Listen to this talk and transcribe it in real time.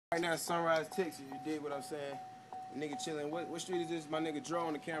Right now, Sunrise, Texas. You dig what I'm saying? Nigga chilling. What street is this? My nigga Draw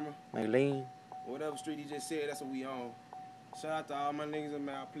on the camera. McLean. Whatever street he just said, that's what we on. Shout out to all my niggas in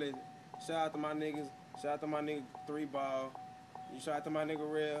Mount Pleasant. Shout out to my niggas. Shout out to my nigga 3 Ball. Shout out to my nigga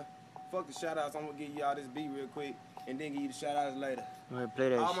Real. Fuck the shout outs. I'm gonna give y'all this beat real quick and then give you the shout outs later. Go ahead, play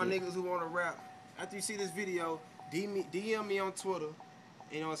that all shit. My niggas who wanna rap. After you see this video, DM me on Twitter.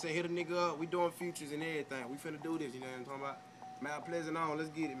 You know what I'm saying? Hit a nigga up. We doing features and everything. We finna do this. You know what I'm talking about? Mount Pleasant on. Let's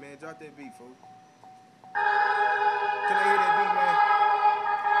get it, man. Drop that beat, folks. Can I hear that beat, man?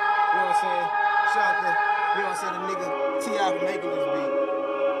 You know what I'm saying? Shout out to, you know what I'm saying, the nigga T.I. for making this beat.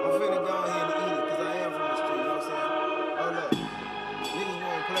 I'm finna go ahead and eat it, because I am from the street, you know what I'm saying? Hold up. Niggas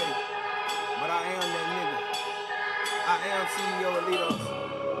won't play, but I am that nigga. I am CEO of LYDOSS.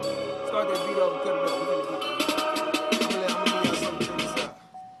 Start that beat over, cut it up. We're finna get this. I'm gonna give y'all something to check this out.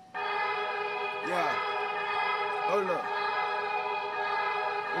 Yeah. Hold up.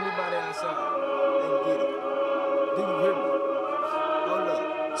 Anybody outside, they can get it. Do you hear me? Hold up.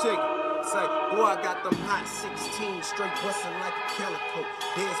 Check it. Say, boy, I got them hot 16 straight bustin' like a calico.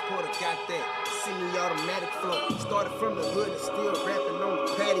 DEZ Porter got that semi-automatic flow. Started from the hood and still rapping on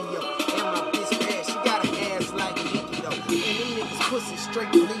the patio. And my bitch bad, she got an ass like a Nicky though. And them niggas pussy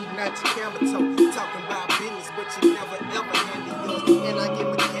straight bleeding out your camera toe. Talking about business, but you never ever handle yours. And I get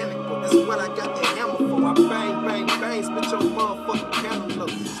mechanical, that's what I got the hammer for. I bang, bang, bang, spit your motherfucking candle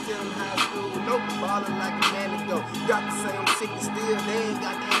low. Still in high school, nope, ballin' like a man ago. Got to say I'm sick and still, they ain't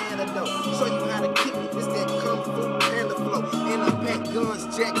got the antidote. Show you how to kick it, it's that kung fu panda flow. And I pack guns,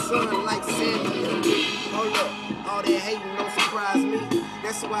 jack son like Samuel. Hold up, all that hating don't surprise me.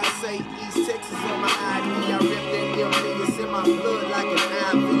 That's why I say East Texas on my ID. I rep that them niggas in my blood like an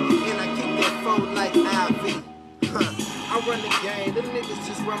IV. And I kick that phone like IV. I run the game, them niggas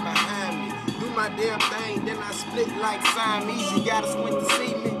just run behind me. Do my damn thing, then I split like Siamese. You gotta squint to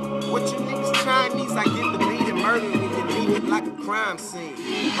see me. What you niggas Chinese? I get the lead and murder me, then leave it like a crime scene.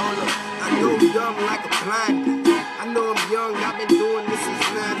 Hold up, I know I'm dumb like a blind. I know I'm young, I've been doing this since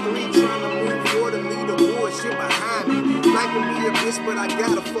 9-3, trying to move forward and leave the bullshit behind me. Like to be a bitch, but I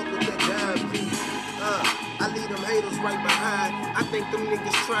gotta fuck with that dime piece. I leave them haters right behind. I think them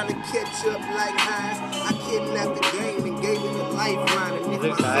niggas trying to catch up like highs. I kidnapped the game and gave it a lifeline. And if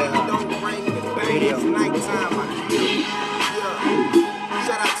my son don't bring the bang, it's nighttime, I kill him.